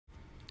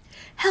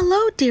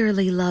Hello,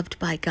 dearly loved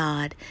by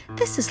God.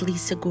 This is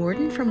Lisa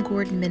Gordon from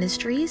Gordon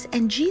Ministries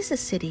and Jesus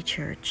City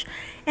Church,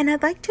 and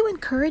I'd like to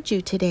encourage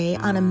you today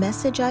on a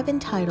message I've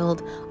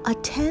entitled,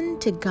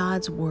 Attend to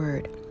God's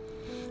Word.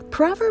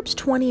 Proverbs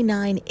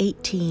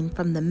 29:18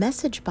 from the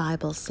Message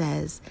Bible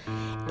says,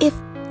 "If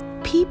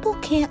people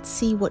can't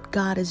see what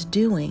God is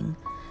doing,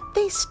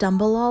 they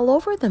stumble all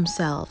over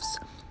themselves.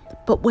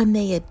 But when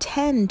they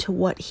attend to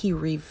what He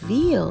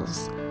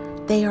reveals,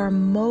 they are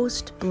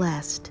most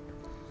blessed."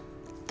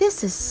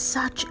 This is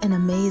such an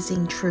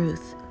amazing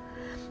truth.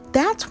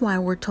 That's why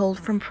we're told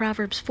from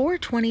Proverbs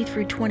 4:20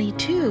 through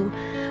 22,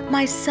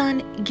 "My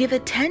son, give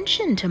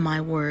attention to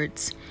my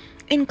words.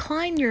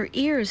 Incline your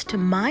ears to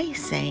my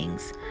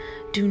sayings.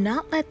 Do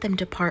not let them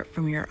depart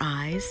from your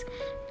eyes.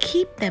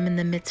 Keep them in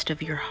the midst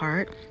of your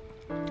heart,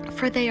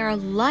 for they are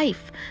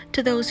life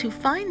to those who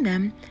find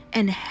them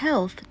and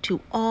health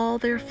to all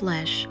their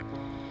flesh."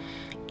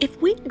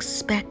 If we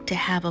expect to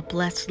have a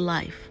blessed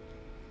life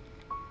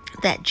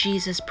that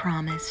Jesus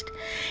promised,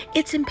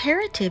 it's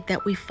imperative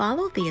that we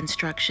follow the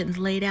instructions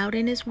laid out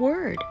in His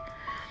Word.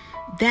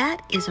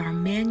 That is our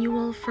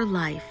manual for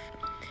life.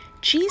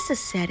 Jesus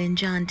said in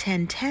John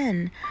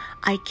 10:10,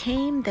 "I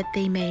came that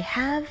they may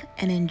have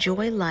and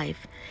enjoy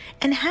life,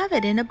 and have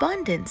it in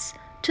abundance,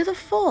 to the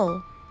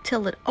full,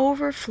 till it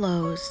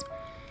overflows."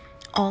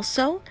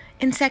 Also,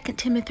 in 2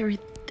 Timothy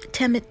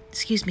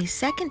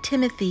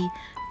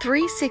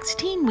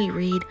 3:16 we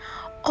read,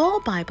 "All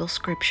Bible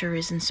scripture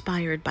is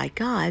inspired by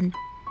God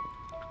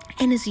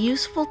and is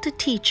useful to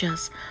teach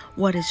us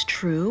what is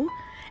true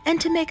and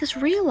to make us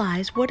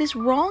realize what is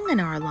wrong in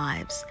our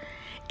lives.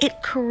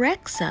 It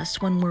corrects us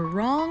when we're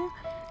wrong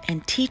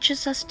and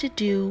teaches us to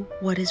do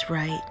what is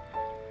right."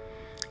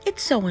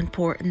 It's so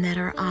important that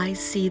our eyes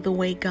see the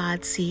way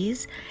God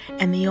sees,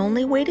 and the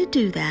only way to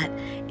do that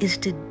is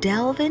to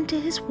delve into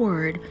His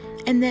Word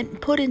and then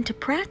put into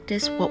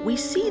practice what we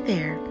see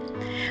there.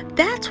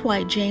 That's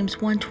why James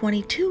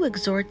 1:22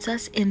 exhorts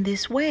us in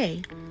this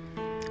way.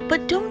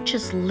 But don't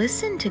just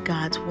listen to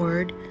God's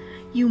Word,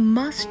 you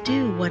must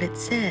do what it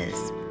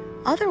says.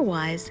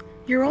 Otherwise,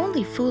 you're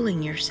only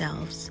fooling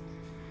yourselves.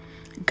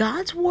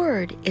 God's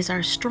Word is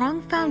our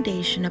strong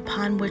foundation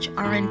upon which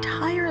our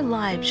entire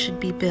lives should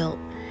be built.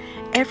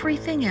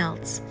 Everything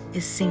else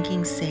is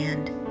sinking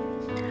sand.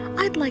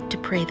 I'd like to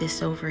pray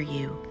this over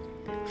you.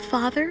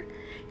 Father,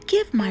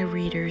 give my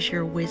readers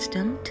your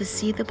wisdom to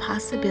see the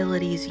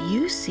possibilities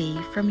you see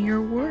from your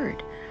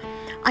Word.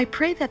 I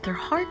pray that their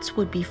hearts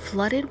would be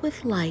flooded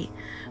with light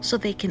so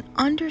they can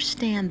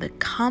understand the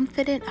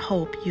confident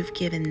hope you've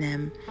given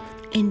them.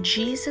 In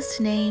Jesus'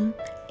 name,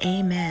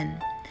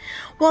 amen.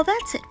 Well,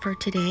 that's it for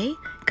today.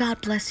 God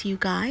bless you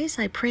guys.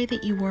 I pray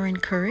that you were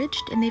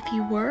encouraged, and if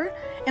you were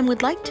and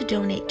would like to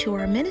donate to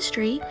our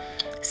ministry,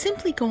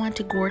 simply go on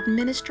to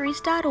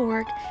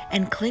gordonministries.org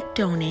and click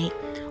donate,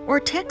 or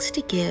text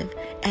to give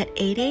at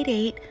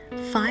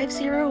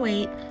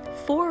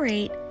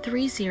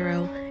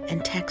 888-508-4830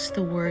 and text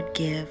the word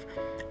give.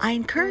 I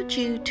encourage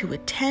you to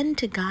attend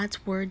to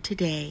God's Word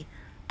today.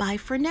 Bye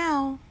for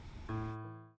now.